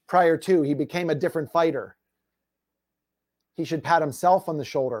 Prior to, he became a different fighter. He should pat himself on the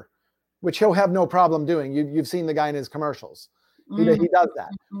shoulder, which he'll have no problem doing. You've seen the guy in his commercials. He does that.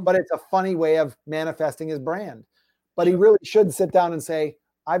 But it's a funny way of manifesting his brand. But he really should sit down and say,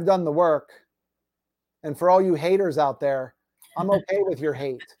 I've done the work. And for all you haters out there, I'm okay with your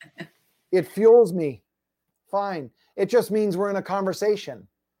hate. It fuels me. Fine. It just means we're in a conversation.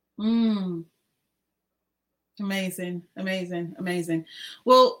 Amazing, amazing, amazing.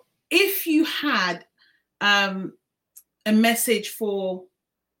 Well, if you had a message for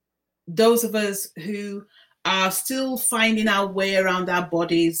those of us who are still finding our way around our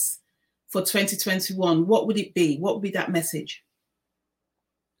bodies for 2021, what would it be? What would be that message?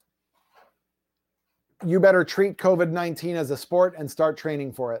 You better treat COVID-19 as a sport and start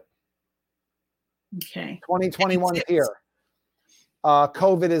training for it. Okay. 2021 is here.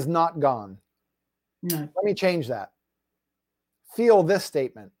 COVID is not gone. No. Let me change that. Feel this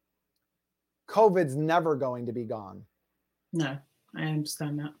statement. COVID's never going to be gone. No, I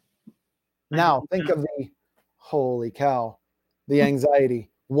understand that. Now, think of the, holy cow, the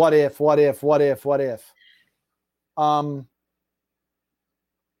anxiety. What if?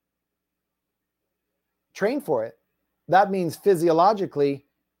 Train for it. That means physiologically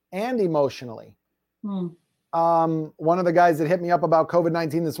and emotionally. One of the guys that hit me up about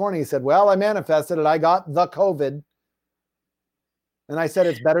COVID-19 this morning, he said, well, I manifested it. I got the COVID. And I said,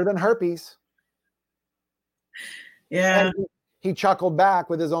 it's better than herpes. Yeah. And he chuckled back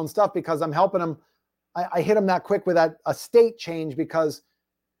with his own stuff because I'm helping him. I hit him that quick with a state change because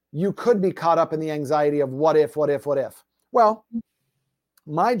you could be caught up in the anxiety of what if. Well,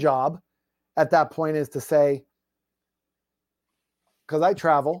 my job at that point is to say, because I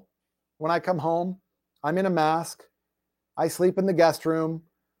travel, when I come home, I'm in a mask. I sleep in the guest room,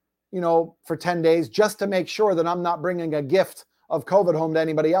 for 10 days just to make sure that I'm not bringing a gift of COVID home to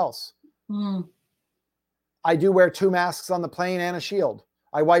anybody else. I do wear 2 masks on the plane and a shield.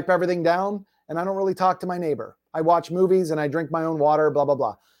 I wipe everything down and I don't really talk to my neighbor. I watch movies and I drink my own water, blah, blah,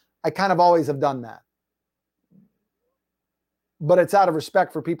 blah. I kind of always have done that. But it's out of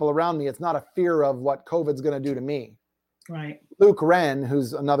respect for people around me. It's not a fear of what COVID's going to do to me. Right. Luke Wren,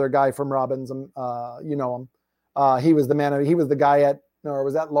 who's another guy from Robbins, you know him. He was the guy or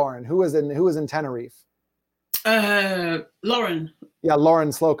was that Lauren? Who was in Tenerife? Lauren. Yeah,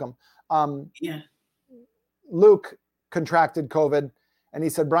 Lauren Slocum. Yeah. Luke contracted COVID and he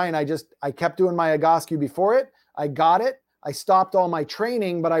said, Brian, I kept doing my Egoscue before it. I got it. I stopped all my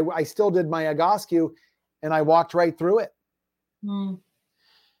training, but I still did my Egoscue and I walked right through it.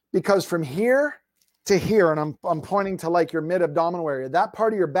 Because from here to here, and I'm pointing to like your mid abdominal area, that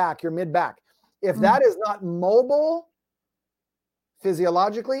part of your back, your mid back, if that is not mobile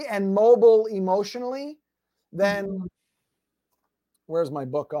physiologically and mobile emotionally, then where's my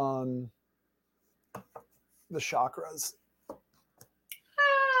book on the chakras?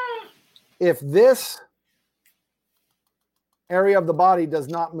 If this area of the body does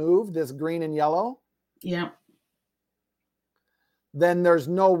not move, this green and yellow, then there's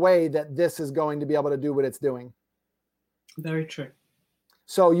no way that this is going to be able to do what it's doing. Very true.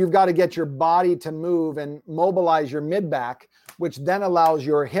 So you've got to get your body to move and mobilize your mid back, which then allows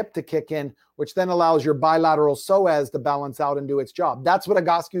your hip to kick in, which then allows your bilateral psoas to balance out and do its job. That's what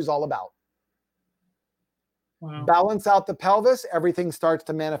Egoscue is all about. Wow. Balance out the pelvis, everything starts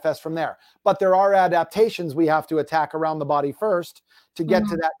to manifest from there. But there are adaptations we have to attack around the body first to get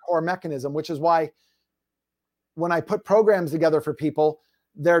to that core mechanism, which is why when I put programs together for people,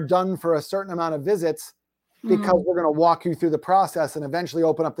 they're done for a certain amount of visits, because we're going to walk you through the process and eventually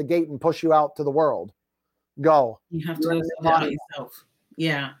open up the gate and push you out to the world. Go. You have to go about it yourself.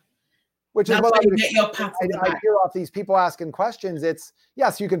 Yeah. Which is what I hear off these people asking questions. It's,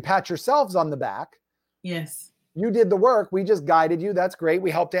 yes, you can pat yourselves on the back. Yes. You did the work. We just guided you. That's great.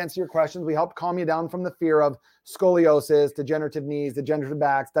 We helped answer your questions. We helped calm you down from the fear of scoliosis, degenerative knees, degenerative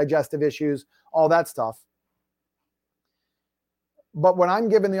backs, digestive issues, all that stuff. But when I'm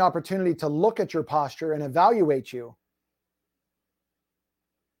given the opportunity to look at your posture and evaluate you,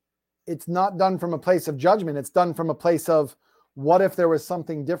 it's not done from a place of judgment. It's done from a place of, what if there was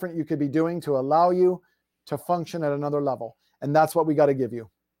something different you could be doing to allow you to function at another level? And that's what we got to give you.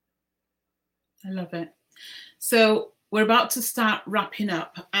 I love it. So we're about to start wrapping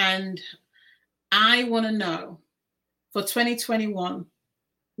up, and I want to know, for 2021,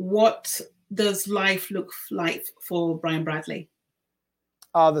 what does life look like for Brian Bradley?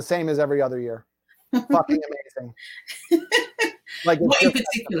 The same as every other year. Fucking amazing. Like, what in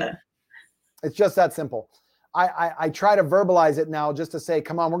particular? It's just that simple. I try to verbalize it now just to say,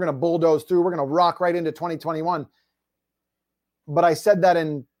 come on, we're going to bulldoze through. We're going to rock right into 2021. But I said that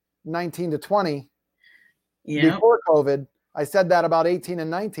in 19 to 20 before COVID. I said that about 18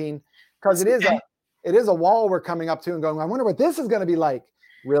 and 19 because it is a wall we're coming up to and going, I wonder what this is going to be like.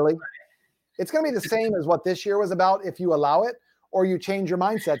 Really? It's going to be the same as what this year was about if you allow it or you change your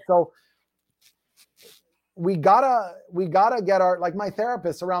mindset. So we gotta get our, like my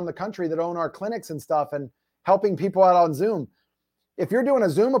therapists around the country that own our clinics and stuff and helping people out on Zoom. If you're doing a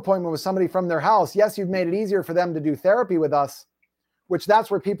Zoom appointment with somebody from their house, yes, you've made it easier for them to do therapy with us, which that's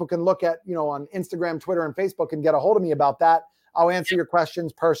where people can look at, on Instagram, Twitter, and Facebook and get a hold of me about that. I'll answer your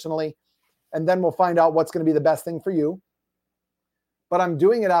questions personally, and then we'll find out what's going to be the best thing for you. But I'm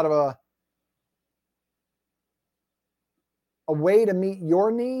doing it out of a way to meet your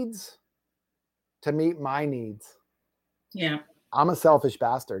needs, to meet my needs. Yeah. I'm a selfish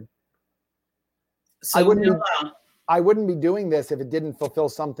bastard. So I wouldn't be doing this if it didn't fulfill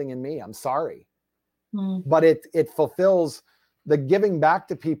something in me. I'm sorry. But it fulfills, the giving back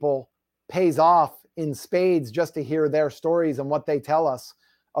to people pays off in spades just to hear their stories and what they tell us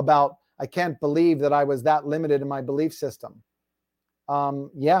about, I can't believe that I was that limited in my belief system.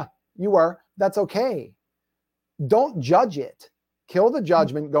 Yeah, you were. That's okay. Don't judge it. Kill the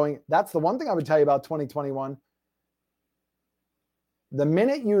judgment going, that's the one thing I would tell you about 2021. The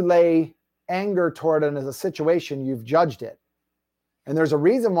minute you lay anger toward it as a situation, you've judged it. And there's a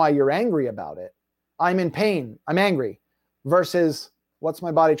reason why you're angry about it. I'm in pain. I'm angry. Versus, what's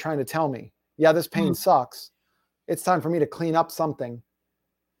my body trying to tell me? Yeah, this pain sucks. It's time for me to clean up something.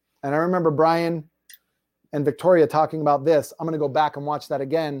 And I remember Brian and Victoria talking about this. I'm going to go back and watch that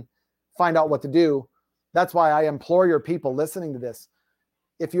again, find out what to do. That's why I implore your people listening to this.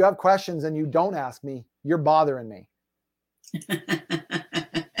 If you have questions and you don't ask me, you're bothering me.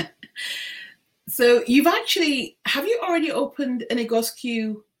 So have you already opened an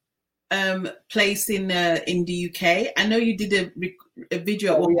Egoscue place in the UK? I know you did a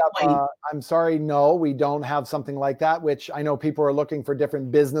video at one point. I'm sorry, no, we don't have something like that, which I know people are looking for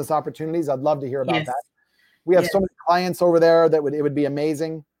different business opportunities. I'd love to hear about that. We have so many clients over there that it would be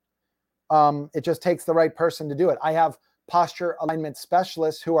amazing. It just takes the right person to do it. I have posture alignment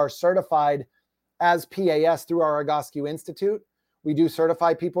specialists who are certified as PAS through our Egoscue Institute. We do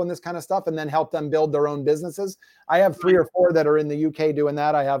certify people in this kind of stuff and then help them build their own businesses. I have 3 or 4 that are in the UK doing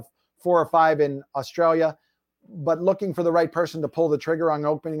that. I have 4 or 5 in Australia, but looking for the right person to pull the trigger on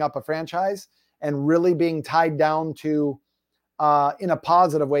opening up a franchise and really being tied down to, in a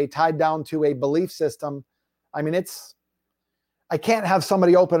positive way, tied down to a belief system. I mean, I can't have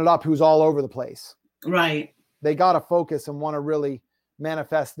somebody open it up who's all over the place. Right. They got to focus and want to really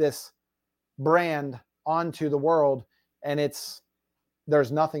manifest this brand onto the world. And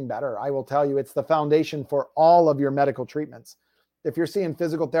there's nothing better. I will tell you, it's the foundation for all of your medical treatments. If you're seeing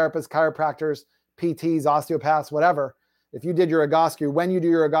physical therapists, chiropractors, PTs, osteopaths, whatever, if you did your Egoscue, when you do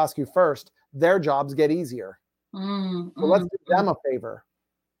your Egoscue first, their jobs get easier. So let's do them a favor.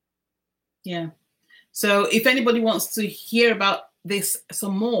 Yeah. So if anybody wants to hear about this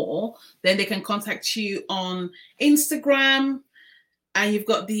some more, then they can contact you on Instagram. And you've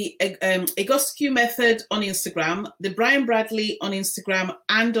got the Egoscue Method on Instagram, the Brian Bradley on Instagram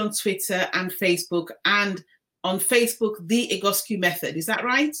and on Twitter and Facebook, and on Facebook, the Egoscue Method. Is that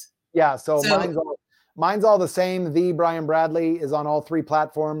right? Yeah. So mine's all the same. The Brian Bradley is on all 3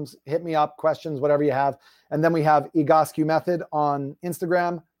 platforms. Hit me up, questions, whatever you have. And then we have Egoscue Method on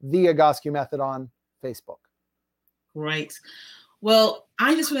Instagram, the Egoscue Method on Facebook. Great. Well,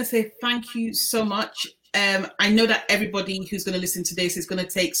 I just want to say thank you so much. I know that everybody who's going to listen to this is going to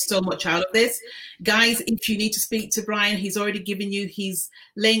take so much out of this. Guys, if you need to speak to Brian, he's already given you his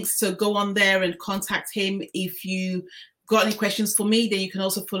links. So go on there and contact him. If you got any questions for me, then you can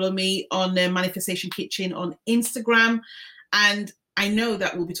also follow me on Manifestation Kitchen on Instagram. And I know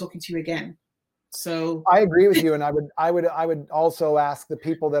that we'll be talking to you again. So I agree with you. And I would also ask the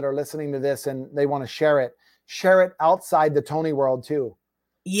people that are listening to this and they want to share it outside the Tony world too.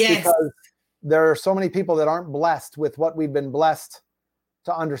 Yes. Because there are so many people that aren't blessed with what we've been blessed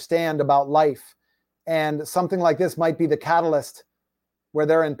to understand about life. And something like this might be the catalyst where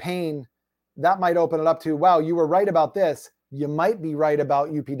they're in pain. That might open it up to, wow, you were right about this. You might be right about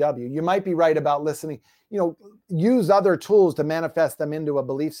UPW. You might be right about listening. Use other tools to manifest them into a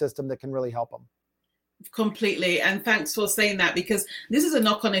belief system that can really help them. Completely. And thanks for saying that, because this is a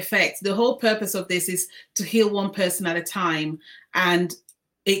knock-on effect. The whole purpose of this is to heal one person at a time. And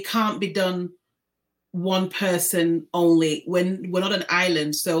it can't be done one person only. When we're not an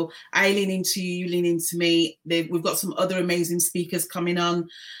island. So I lean into you, you lean into me. We've got some other amazing speakers coming on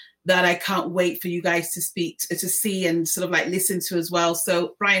that I can't wait for you guys to see and sort of like listen to as well.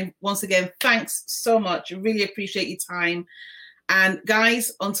 So Brian, once again, thanks so much. Really appreciate your time. And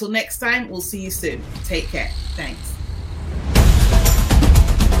guys, until next time, we'll see you soon. Take care. Thanks.